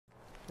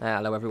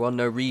Hello everyone,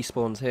 no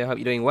respawns here, hope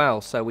you're doing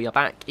well. So we are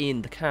back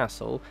in the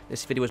castle.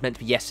 This video was meant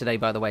to be yesterday,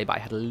 by the way, but I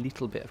had a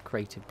little bit of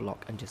creative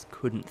block and just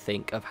couldn't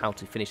think of how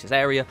to finish this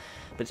area.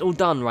 But it's all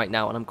done right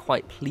now and I'm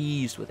quite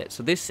pleased with it.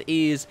 So this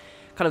is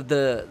kind of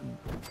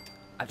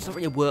it's not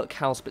really a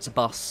workhouse, but it's a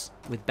bus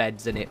with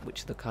beds in it,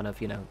 which are the kind of,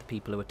 you know, the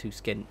people who are too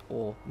skint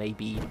or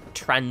maybe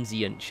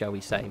transient, shall we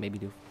say, maybe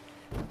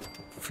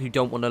who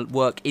don't want to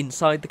work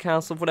inside the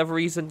castle for whatever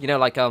reason. You know,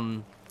 like,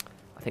 I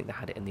think they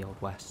had it in the Old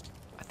West.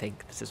 I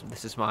think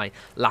this is my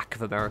lack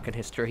of American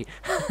history.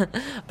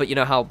 But you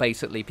know how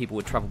basically people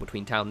would travel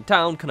between town and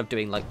town, kind of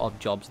doing like odd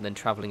jobs and then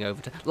traveling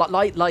over to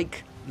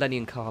like Lenny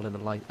and Carl in the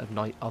Light of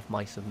Night of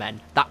Mice and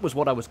Men. That was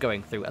what I was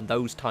going through, and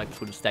those types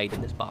would have stayed in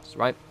this bus,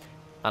 right?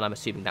 And I'm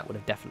assuming that would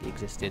have definitely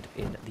existed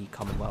in the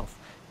Commonwealth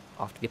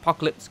after the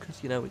apocalypse,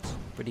 because you know it's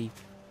a pretty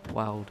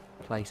wild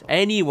place.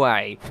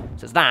 Anyway,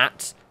 so it's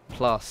that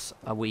plus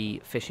a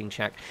wee fishing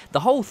shack. The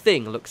whole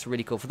thing looks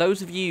really cool. For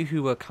those of you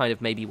who are kind of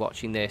maybe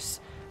watching this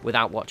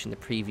without watching the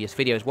previous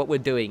videos, what we're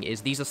doing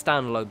is these are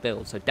standalone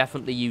builds, so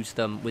definitely use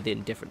them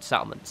within different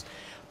settlements.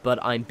 But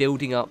I'm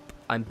building up,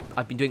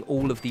 I've been doing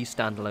all of these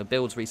standalone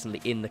builds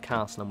recently in the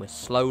castle, and we're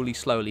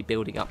slowly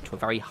building up to a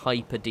very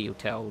hyper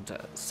detailed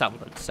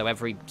settlement. So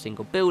every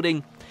single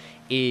building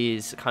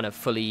is kind of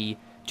fully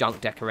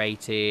junk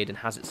decorated and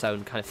has its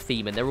own kind of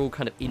theme, and they're all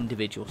kind of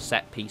individual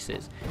set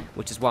pieces,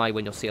 which is why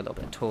when you'll see a little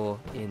bit of tour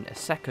in a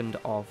second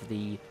of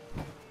the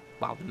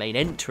main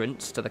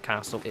entrance to the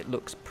castle, it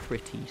looks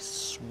pretty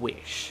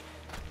swish.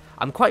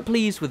 I'm quite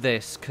pleased with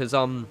this because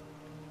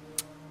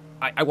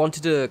I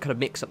wanted to kind of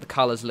mix up the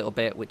colours a little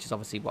bit, which is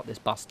obviously what this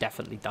bus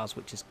definitely does,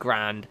 which is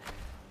grand.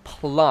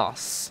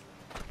 Plus,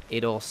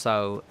 it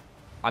also,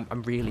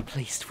 I'm really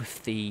pleased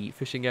with the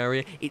fishing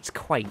area. It's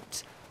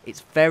quaint.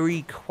 It's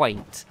very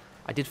quaint.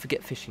 I did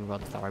forget fishing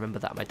rods though. I remember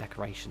that in my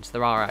decorations.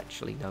 There are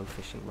actually no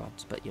fishing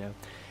rods, but you know,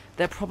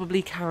 they're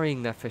probably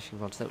carrying their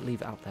fishing rods. Don't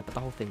leave it out there, but the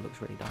whole thing looks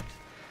really nice.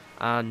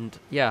 And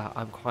yeah,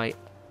 I'm quite,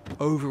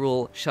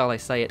 overall, shall I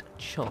say it,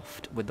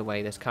 chuffed with the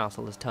way this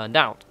castle has turned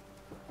out.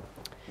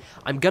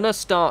 I'm going to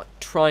start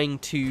trying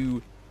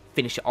to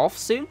finish it off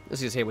soon.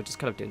 As you see, we're just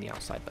kind of doing the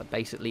outside, but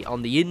basically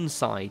on the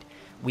inside,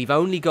 we've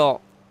only got...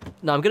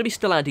 Now, I'm going to be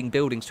still adding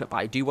buildings to it, but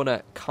I do want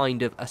to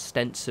kind of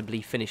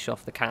ostensibly finish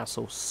off the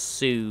castle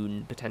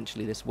soon,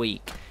 potentially this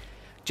week,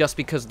 just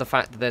because of the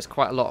fact that there's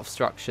quite a lot of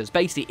structures.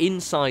 Basically,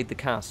 inside the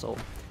castle,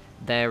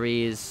 there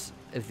is...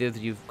 If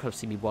you've kind of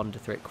seen me wander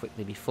through it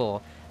quickly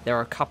before, there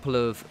are a couple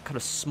of kind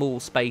of small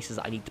spaces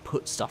that I need to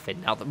put stuff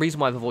in. Now, the reason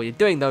why I've avoided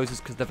doing those is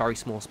because they're very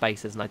small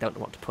spaces and I don't know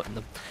what to put in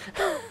them.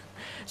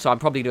 So I'm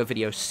probably going to do a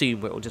video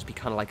soon where it will just be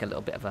kind of like a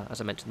little bit of a,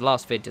 as I mentioned in the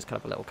last vid, just kind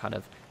of a little kind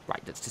of,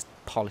 right, let's just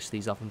polish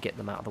these off and get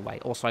them out of the way.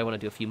 Also, I want to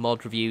do a few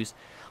mod reviews.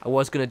 I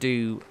was going to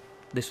do,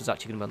 this was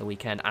actually going to be on the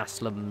weekend,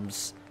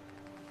 Aslam's,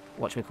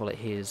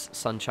 his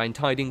Sunshine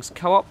Tidings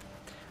co-op.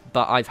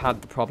 But I've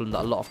had the problem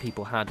that a lot of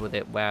people had with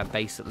it, where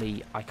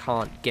basically I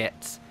can't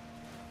get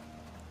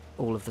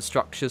all of the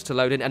structures to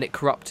load in, and it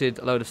corrupted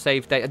a load of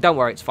save data. Don't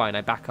worry, it's fine.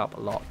 I back up a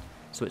lot,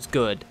 so it's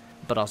good.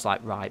 But I was like,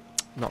 right,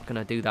 not going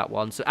to do that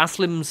one. So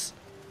Aslam's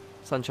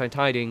Sunshine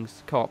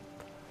Tidings co-op,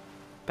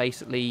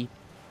 basically,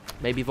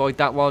 maybe avoid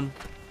that one.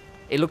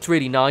 It looked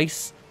really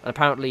nice, and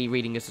apparently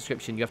reading his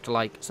description, you have to,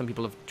 like, some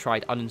people have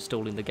tried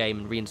uninstalling the game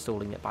and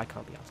reinstalling it, but I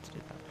can't be asked to do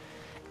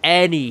that.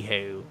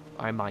 Anywho,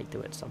 I might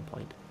do it at some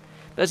point.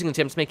 But as you can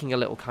see, I'm just making a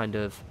little kind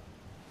of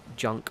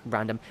junk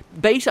random.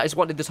 Basically, I just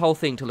wanted this whole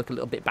thing to look a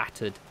little bit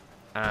battered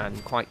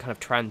and quite kind of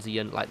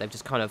transient. Like they've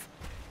just kind of,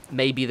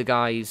 maybe the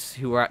guys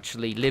who were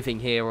actually living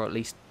here, or at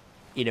least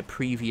in a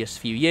previous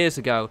few years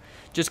ago,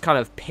 just kind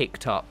of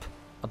picked up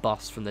a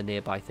bus from the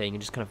nearby thing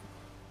and just kind of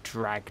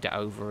dragged it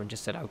over and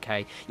just said,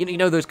 okay. You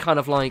know those kind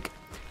of like,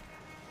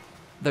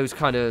 those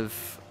kind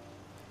of,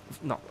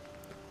 not,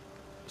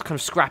 kind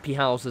of scrappy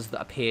houses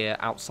that appear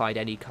outside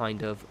any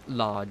kind of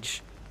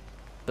large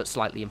but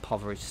slightly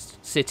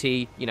impoverished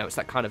city. You know, it's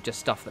that kind of just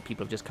stuff that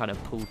people have just kind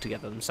of pulled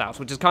together themselves,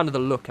 which is kind of the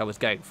look I was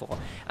going for.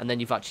 And then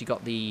you've actually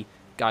got the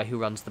guy who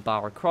runs the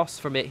bar across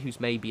from it, who's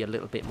maybe a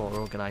little bit more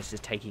organised, is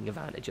taking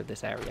advantage of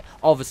this area.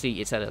 Obviously,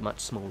 it's at a much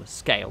smaller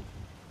scale.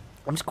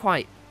 I'm just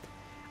quite...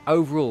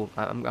 Overall,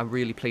 I'm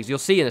really pleased. You'll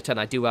see in a turn,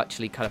 I do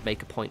actually kind of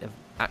make a point of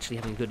actually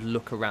having a good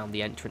look around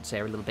the entrance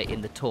area a little bit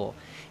in the tour.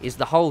 Is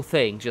the whole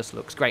thing just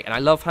looks great. And I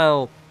love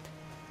how...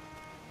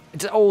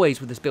 It's always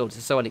with this build,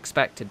 it's so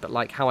unexpected, but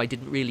like how I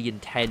didn't really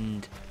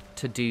intend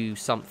to do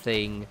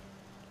something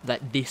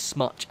that this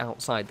much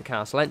outside the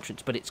castle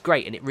entrance, but it's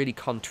great, and it really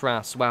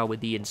contrasts well with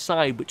the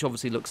inside, which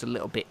obviously looks a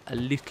little bit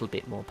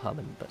more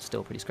permanent, but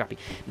still pretty scrappy.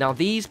 Now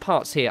these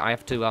parts here, I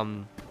have to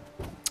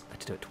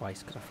do it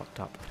twice because I fucked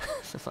up.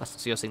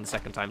 So you're seeing the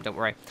second time, don't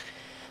worry.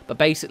 But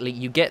basically,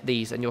 you get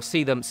these, and you'll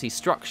see them, see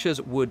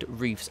structures, wood,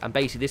 roofs, and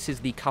basically this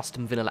is the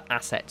custom vanilla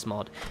assets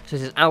mod. So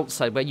this is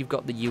outside, where you've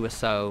got the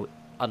USO,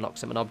 unlock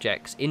summon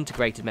objects,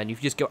 integrated menu.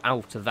 If you just go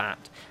out of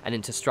that and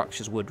into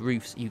structures, wood,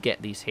 roofs, you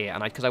get these here.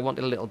 And because I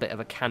wanted a little bit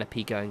of a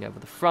canopy going over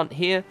the front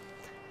here,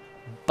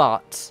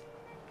 but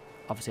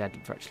obviously I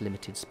had very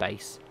limited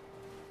space,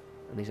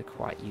 and these are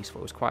quite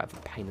useful. It was quite a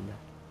pain in the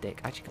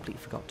dick. I actually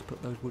completely forgot to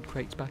put those wood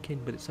crates back in,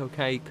 but it's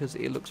okay, because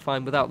it looks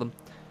fine without them.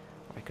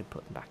 Or I could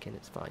put them back in,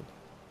 it's fine.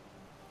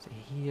 So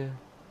here...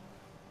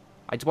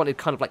 I just wanted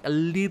kind of like a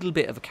little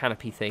bit of a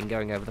canopy thing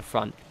going over the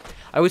front.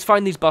 I always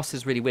find these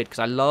buses really weird, because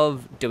I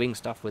love doing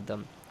stuff with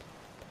them.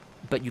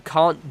 But you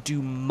can't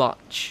do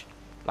much.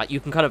 Like,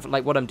 you can kind of...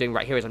 Like, what I'm doing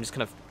right here is I'm just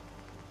kind of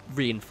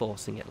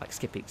reinforcing it, like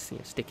skipping,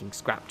 sticking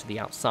scrap to the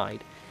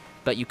outside.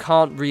 But you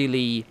can't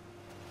really...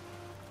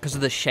 Because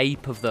of the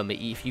shape of them,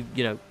 if you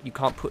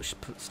can't put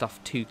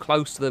stuff too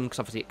close to them, because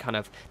obviously it kind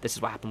of, this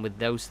is what happened with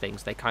those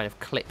things, they kind of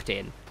clipped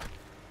in,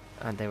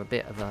 and they were a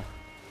bit of a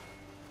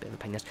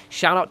pain.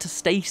 Shout out to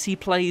Stacy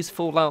Plays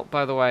Fallout,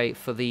 by the way,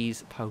 for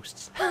these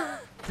posts.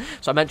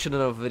 So I mentioned in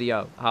another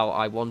video how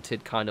I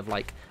wanted kind of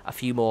like a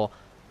few more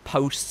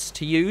posts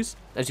to use.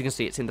 As you can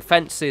see, it's in the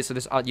fences, so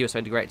this USO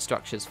integrated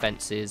structures,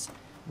 fences,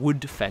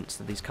 wood fence,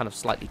 these kind of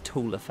slightly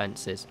taller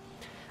fences,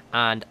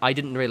 and I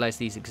didn't realise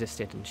these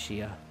existed, and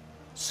she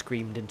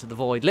screamed into the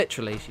void.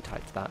 Literally, she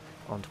typed that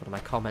onto one of my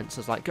comments.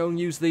 I was like, go and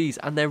use these,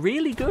 and they're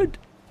really good.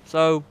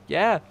 So,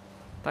 yeah.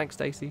 Thanks,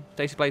 Stacey.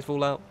 Stacey Plays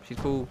Fallout. She's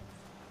cool.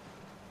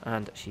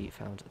 And she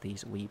found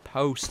these wee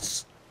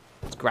posts.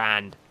 It's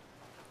grand.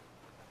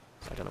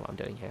 So I don't know what I'm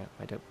doing here.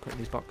 I don't put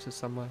these boxes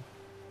somewhere.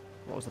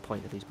 What was the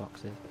point of these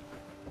boxes?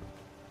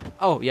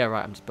 Oh, yeah,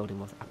 right. I'm just building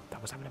more. I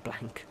was having a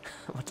blank.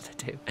 What did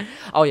I do?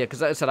 Oh, yeah,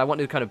 because as I said, I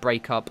wanted to kind of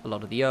break up a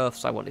lot of the earth,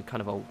 so I wanted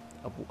kind of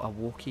a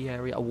walkie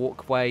area, a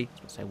walkway. I was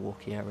going to say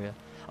walkie area,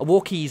 a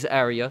walkies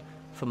area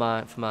for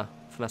my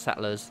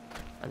settlers,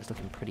 and it's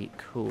looking pretty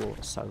cool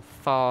so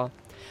far.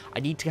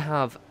 I need to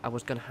have. I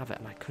was going to have it,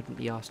 and I couldn't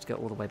be asked to go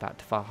all the way back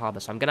to Far Harbour,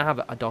 so I'm going to have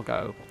a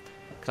doggo,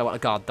 because I want a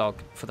guard dog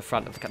for the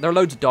front of the. There are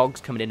loads of dogs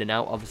coming in and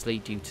out, obviously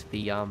due to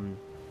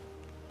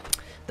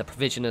the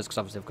provisioners, because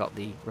obviously I've got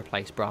the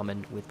replaced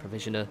Brahmin with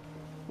provisioner,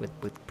 with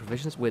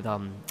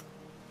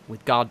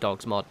guard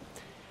dogs mod.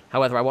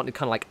 However, I wanted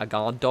kind of like a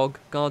guard dog.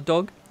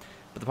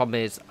 But the problem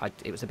is,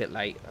 it was a bit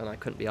late, and I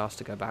couldn't be asked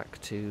to go back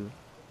to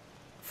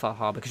Far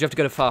Harbour. Because you have to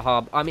go to Far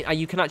Harbour. I mean,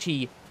 you can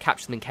actually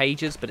capture them in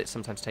cages, but it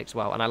sometimes takes a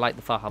while. And I like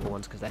the Far Harbour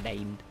ones because they're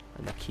named,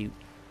 and they're cute.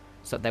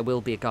 So there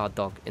will be a guard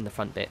dog in the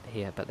front bit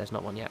here, but there's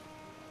not one yet.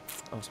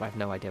 Also, I have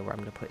no idea where I'm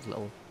going to put his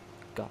little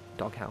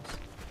dog house.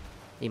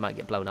 He might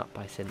get blown up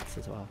by synths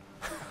as well.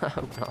 I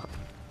hope not.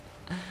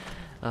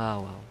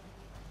 Oh, well.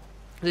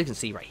 As you can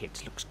see right here, it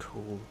just looks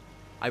cool.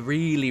 I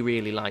really,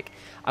 really like...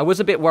 I was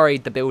a bit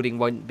worried the building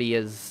won't be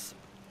as...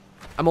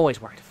 I'm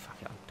always worried.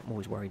 Fuck it, I'm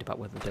always worried about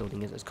whether the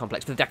building is as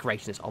complex. But the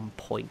decoration is on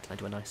point. I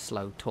do a nice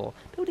slow tour.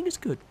 Building is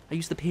good. I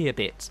use the pier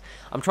bits.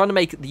 I'm trying to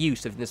make the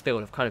use of this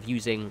build of kind of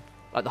using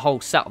like the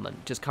whole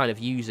settlement, just kind of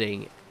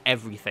using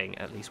everything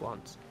at least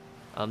once.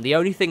 The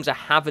only things I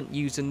haven't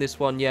used in this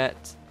one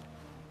yet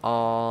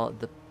are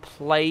the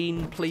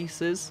plain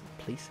pieces.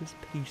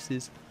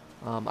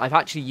 I've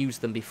actually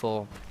used them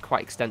before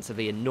quite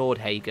extensively in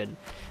Nordhagen,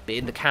 but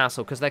in the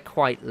castle, because they're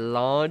quite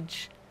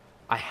large,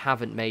 I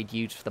haven't made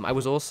use of them. I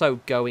was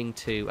also going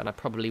to, and I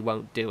probably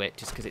won't do it,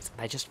 just because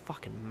they're just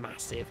fucking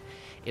massive,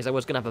 is I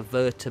was going to have a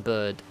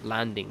vertibird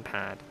landing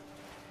pad.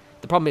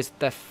 The problem is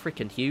they're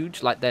freaking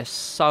huge, like they're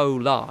so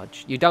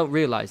large. You don't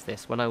realise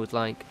this when I was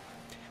like,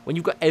 when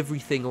you've got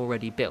everything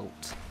already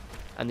built,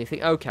 and you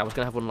think, okay, I was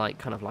going to have one like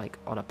kind of like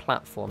on a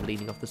platform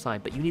leaning off the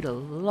side, but you need a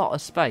lot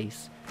of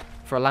space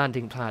for a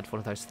landing pad for one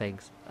of those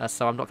things.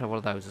 So I'm not going to have one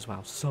of those as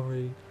well.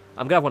 Sorry.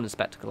 I'm going to have one in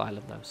Spectacle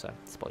Island though, so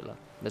spoiler.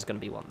 There's going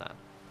to be one there.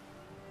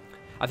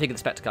 I think the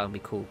Spectacle Island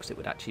would be cool because it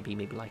would actually be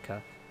maybe like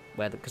a...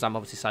 Because I'm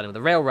obviously siding with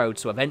the railroad,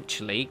 so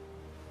eventually,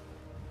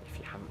 if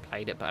you haven't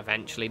played it, but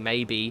eventually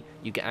maybe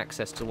you get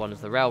access to one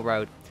of the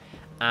railroad,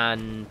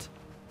 and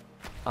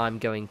I'm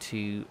going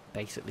to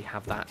basically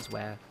have that as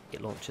where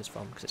it launches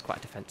from because it's quite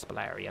a defensible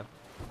area.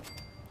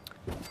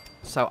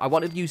 So I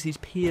wanted to use these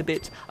pier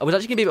bits. I was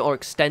actually going to be a bit more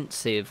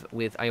extensive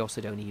with... I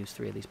also only used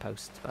 3 of these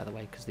posts, by the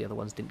way, because the other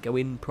ones didn't go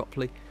in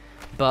properly.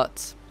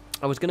 But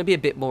I was going to be a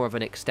bit more of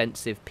an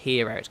extensive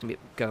pier area. It's going to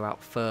go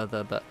out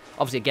further, but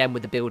obviously, again,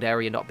 with the build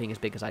area not being as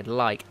big as I'd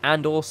like.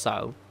 And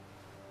also,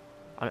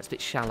 I know it's a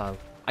bit shallow.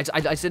 I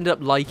just ended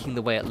up liking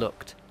the way it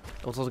looked.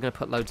 I was also going to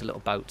put loads of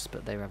little boats,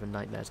 but they were having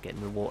nightmares getting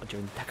in the water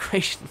during the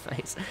decoration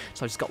phase.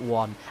 So I just got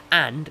one.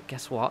 And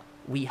guess what?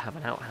 We have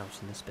an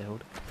outhouse in this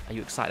build. Are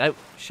you excited? I don't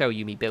show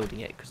you me building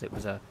it because it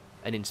was an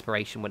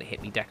inspiration when it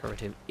hit me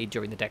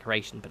during the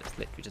decoration, but it's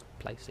literally just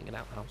placing an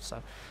outhouse.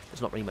 So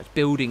there's not really much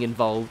building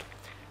involved.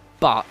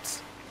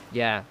 But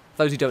yeah,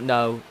 for those who don't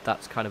know,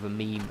 that's kind of a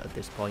meme at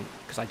this point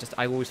because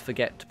I always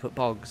forget to put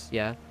bogs.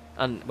 Yeah,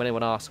 and when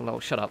anyone asks, I'm like, oh,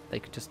 shut up. They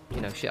could just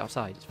shit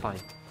outside. It's fine.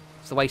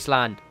 It's the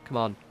wasteland. Come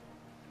on.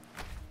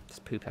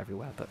 Just poop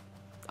everywhere, but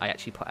I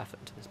actually put effort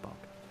into this bog.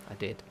 I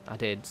did.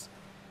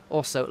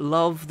 Also,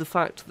 love the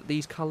fact that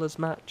these colours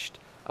matched.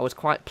 I was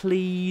quite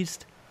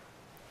pleased.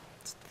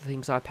 It's the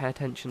things I pay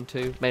attention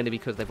to, mainly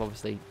because they've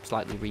obviously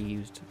slightly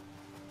reused,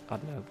 I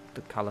don't know,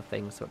 the colour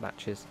thing so it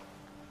matches.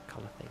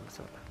 Colour thing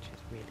so it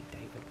matches. Really,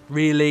 David?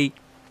 Really?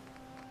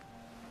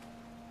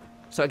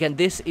 So again,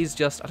 this is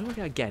just, I don't want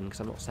to go again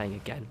because I'm not saying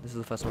again. This is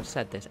the first time I've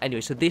said this.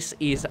 Anyway, so this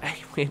is a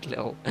weird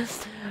little,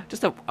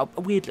 just a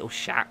weird little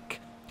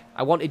shack.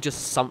 I wanted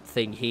just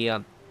something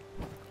here,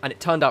 and it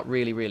turned out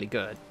really, really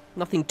good.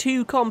 Nothing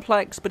too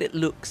complex, but it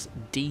looks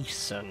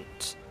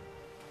decent.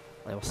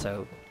 I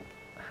also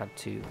had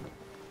to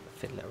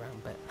fiddle it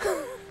around a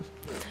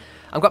bit.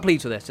 I'm quite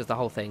pleased with this, just the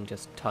whole thing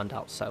just turned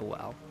out so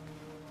well.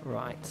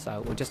 Right,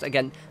 so we'll just,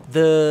 again,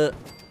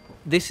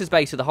 this is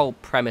basically the whole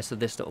premise of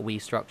this little wee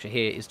structure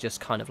here is just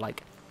kind of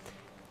like,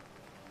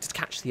 just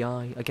catch the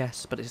eye, I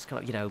guess, but it's just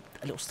kind of, you know,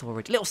 a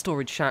little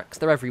storage shacks,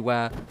 they're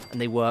everywhere, and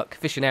they work.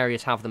 Fishing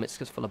areas have them, it's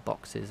just full of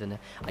boxes, and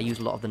I use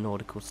a lot of the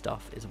nautical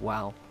stuff as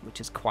well, which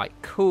is quite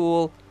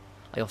cool.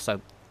 I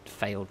also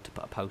failed to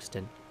put a post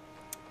in.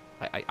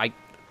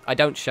 I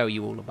don't show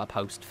you all of my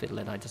post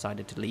fiddling. I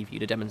decided to leave you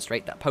to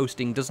demonstrate that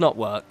posting does not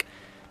work,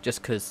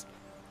 just because,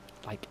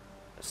 like,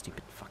 a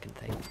stupid fucking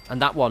thing. And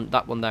that one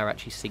there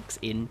actually sinks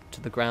into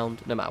the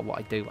ground, no matter what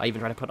I do. I even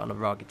tried to put it on a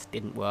rug, it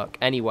didn't work.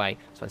 Anyway,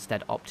 so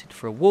instead opted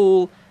for a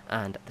wall,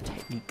 and the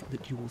technique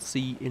that you will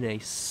see in a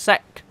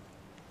sec.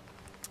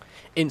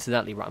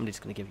 Incidentally, right, I'm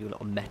just going to give you a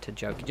little meta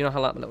joke. Do you know how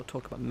I like my little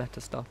talk about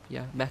meta stuff?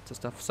 Yeah, meta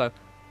stuff. So,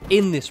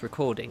 in this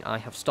recording, I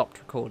have stopped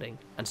recording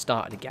and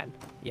started again,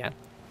 yeah,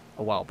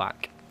 a while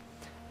back.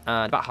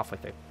 And about halfway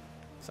through,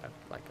 so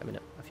like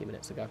a few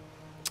minutes ago,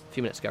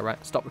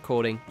 right? Stopped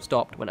recording,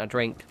 stopped, went a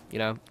drink, you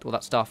know, all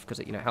that stuff because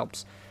it, you know,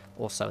 helps.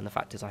 Also, and the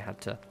fact is,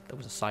 there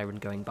was a siren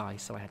going by,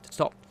 so I had to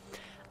stop.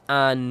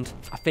 And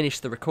I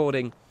finished the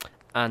recording,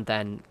 and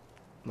then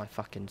my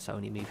fucking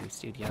Sony movie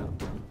studio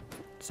didn't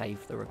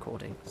save the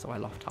recording, so I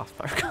lost half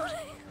my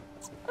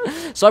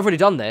recording. So I've already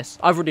done this.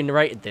 I've already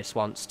narrated this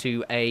once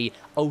to a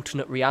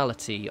alternate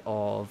reality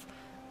of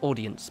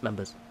audience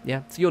members.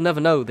 Yeah, so you'll never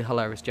know the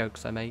hilarious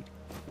jokes I made.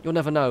 You'll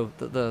never know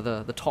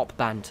the top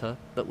banter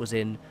that was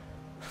in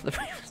the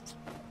previous.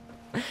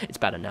 It's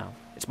better now.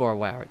 It's more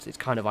aware. It's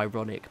kind of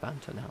ironic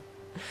banter now.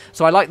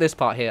 So I like this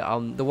part here.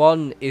 The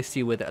one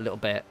issue with it a little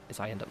bit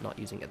is I end up not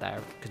using it there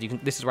because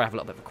this is where I have a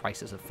little bit of a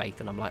crisis of faith,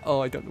 and I'm like,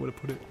 oh, I don't know where to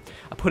put it.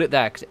 I put it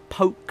there because it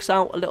pokes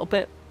out a little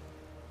bit,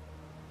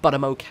 but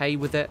I'm okay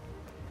with it.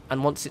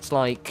 And once it's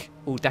like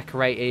all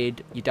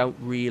decorated, you don't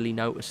really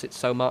notice it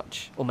so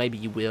much, or maybe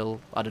you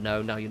will. I don't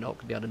know. Now you're not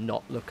gonna be able to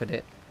not look at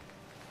it.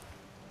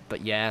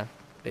 But yeah,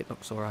 it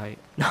looks alright.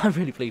 I'm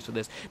really pleased with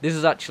this. This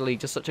is actually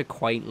just such a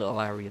quaint little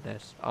area,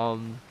 this. I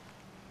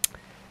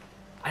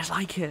just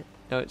like it.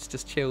 No, it's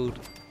just chilled.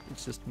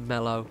 It's just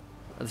mellow.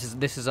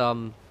 This is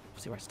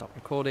obviously where I stopped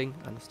recording,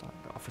 and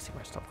obviously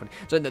where I stopped recording.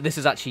 So this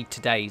is actually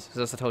today's.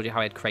 So as I told you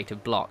how I had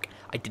creative block,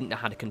 I didn't know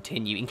how to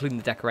continue, including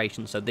the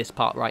decorations. So this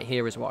part right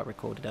here is what I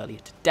recorded earlier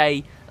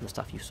today, and the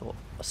stuff you saw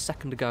a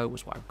second ago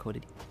was what I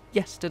recorded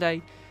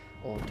yesterday,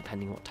 or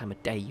depending on what time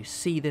of day you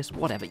see this,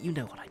 whatever. You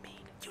know what I mean.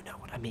 You know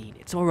what I mean.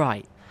 It's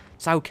alright.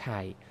 It's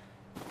okay.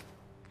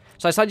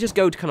 So I just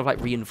go to kind of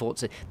like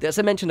reinforce it. As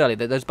I mentioned earlier,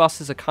 those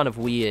buses are kind of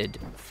weird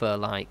for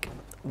like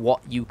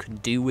what you can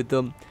do with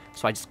them.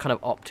 So I just kind of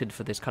opted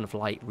for this kind of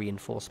light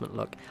reinforcement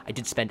look. I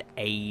did spend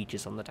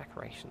ages on the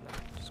decoration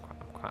though. I'm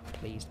quite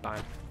pleased by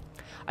it.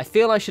 I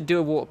feel I should do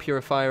a water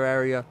purifier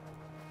area.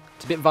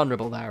 It's a bit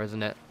vulnerable there,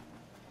 isn't it?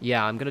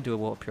 Yeah, I'm going to do a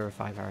water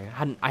purifier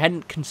area. I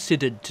hadn't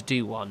considered to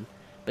do one,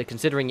 but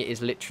considering it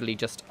is literally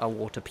just a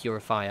water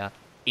purifier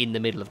in the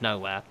middle of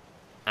nowhere,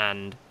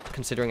 and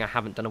considering I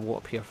haven't done a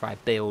water purifier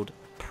build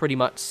pretty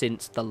much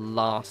since the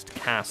last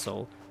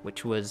castle,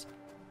 which was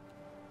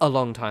a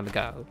long time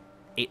ago,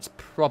 it's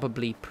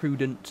probably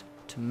prudent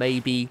to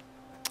maybe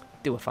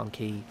do a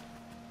funky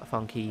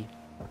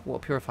water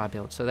purifier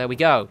build. So there we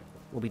go.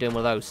 We'll be doing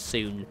one of those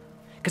soon,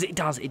 because it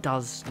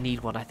does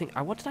need one. I think,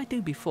 what did I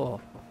do before?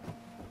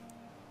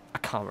 I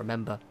can't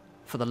remember.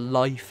 For the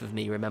life of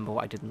me, remember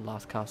what I did in the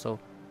last castle.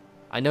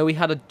 I know we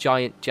had a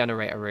giant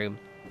generator room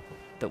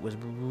that was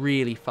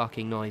really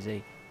fucking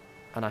noisy,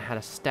 and I had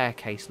a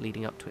staircase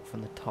leading up to it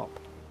from the top,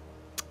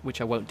 which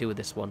I won't do with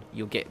this one.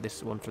 You'll get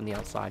this one from the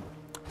outside.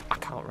 I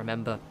can't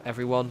remember,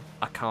 everyone.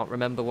 I can't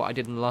remember what I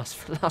did in the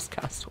last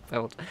castle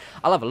build.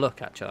 I'll have a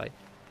look, actually.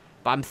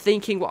 But I'm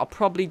thinking what I'll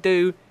probably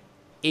do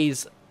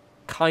is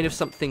kind of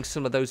something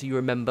similar. Those of you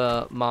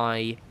remember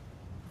my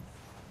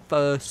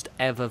first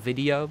ever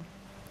video.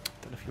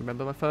 Don't know if you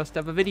remember my first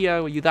ever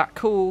video. Are you that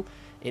cool?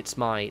 It's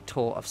my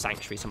tour of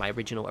Sanctuary, so my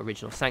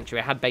original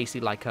Sanctuary. I had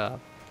basically like a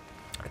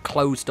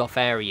closed off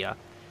area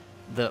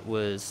that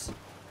was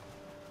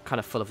kind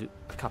of full of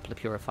a couple of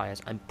purifiers.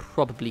 I'm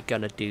probably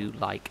gonna do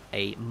like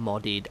a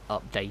modded,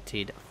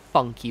 updated,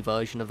 funky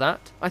version of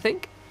that, I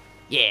think.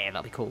 Yeah,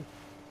 that'd be cool.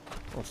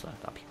 Also,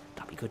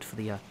 that'd be good for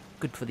the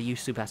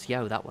YouTube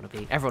SEO, that would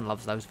be. Everyone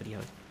loves those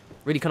videos.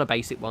 Really kind of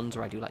basic ones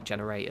where I do like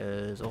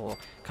generators or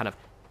kind of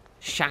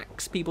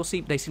shacks people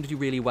see. They seem to do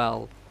really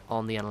well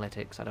on the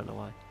analytics. I don't know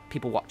why.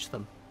 People watch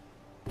them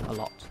a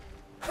lot.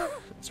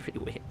 It's really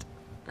weird.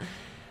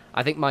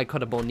 I think my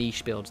kind of more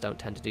niche builds don't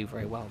tend to do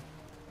very well.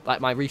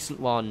 Like my recent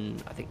one,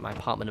 I think my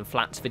apartment and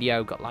flats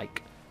video got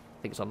like,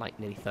 I think it's on like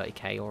nearly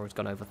 30k, or has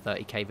gone over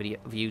 30k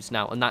views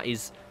now, and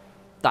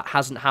that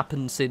hasn't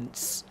happened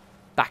since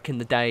back in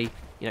the day.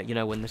 You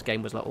know when this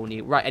game was like all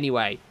new. Right,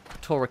 anyway,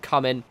 Tora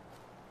coming.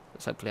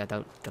 Let's hopefully I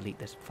don't delete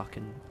this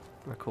fucking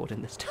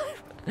recording this time.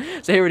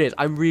 So here it is.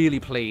 I'm really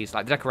pleased.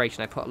 Like the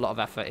decoration, I put a lot of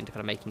effort into kind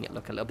of making it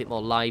look a little bit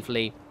more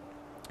lively.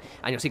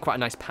 And you'll see quite a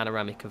nice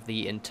panoramic of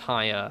the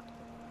entire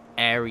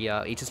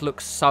area. It just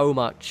looks so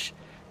much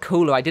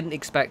cooler. I didn't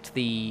expect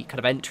the kind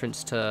of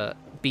entrance to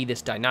be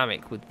this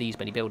dynamic with these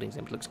many buildings.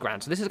 It looks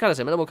grand. So this is kind of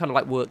similar, more kind of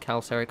like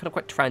workhouse area, kind of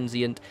quite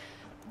transient.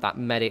 That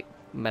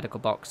medical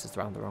box is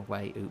around the wrong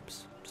way.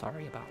 Oops,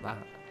 sorry about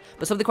that.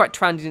 But something quite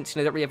transient.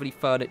 Don't really have any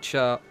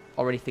furniture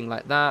or anything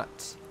like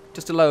that.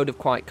 Just a load of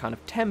quite kind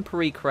of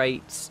temporary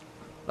crates,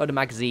 load of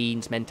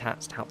magazines,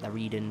 mentats to help their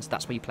readings.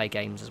 That's where you play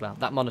games as well.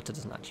 That monitor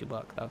doesn't actually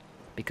work though,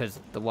 because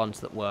the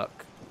ones that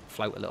work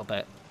float a little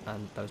bit,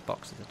 and those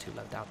boxes are too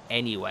low down.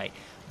 Anyway,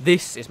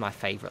 this is my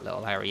favourite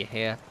little area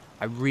here.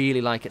 I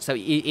really like it. So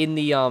in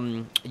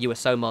the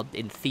USO mod,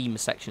 in theme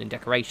section in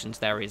decorations,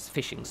 there is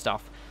fishing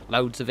stuff,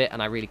 loads of it,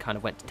 and I really kind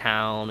of went to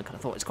town and kind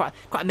of thought it's quite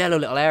a mellow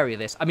little area,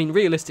 this. I mean,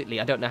 realistically,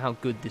 I don't know how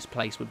good this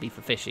place would be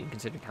for fishing,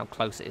 considering how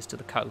close it is to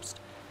the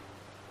coast.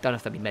 Don't know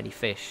if there'll be many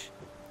fish,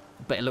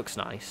 but it looks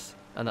nice,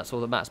 and that's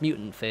all that matters.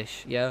 Mutant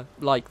fish, yeah,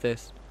 like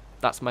this.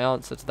 That's my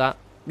answer to that.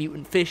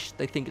 Mutant fish,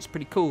 they think it's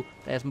pretty cool.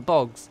 There's some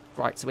bogs.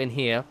 Right, so in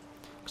here,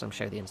 because I'm going to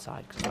show you the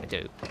inside, because I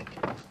do.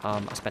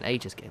 I spent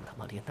ages getting that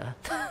money in there.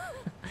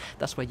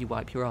 That's where you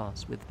wipe your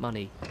ass, with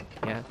money,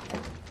 yeah?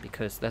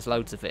 Because there's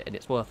loads of it, and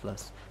it's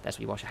worthless. That's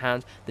where you wash your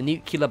hands. The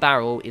nuclear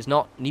barrel is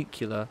not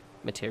nuclear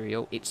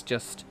material, it's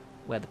just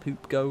where the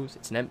poop goes.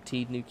 It's an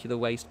emptied nuclear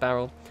waste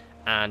barrel.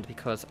 And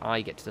because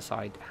I get to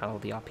decide how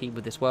the RP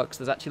with this works,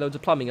 there's actually loads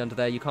of plumbing under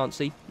there you can't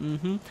see.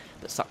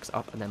 That sucks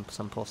up, and then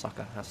some poor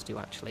sucker has to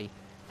actually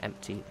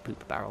empty the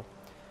poop barrel.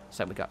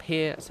 So we go up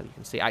here, so you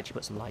can see I actually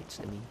put some lights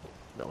in the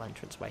little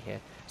entranceway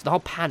here. So the whole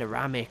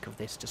panoramic of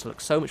this just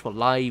looks so much more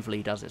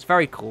lively, doesn't it? It's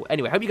very cool.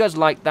 Anyway, hope you guys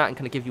like that and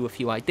kind of give you a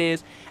few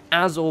ideas.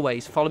 As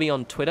always, follow me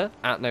on Twitter,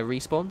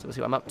 @norespawns. We'll see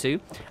what I'm up to.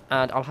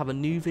 And I'll have a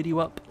new video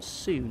up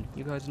soon.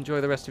 You guys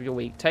enjoy the rest of your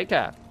week. Take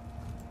care.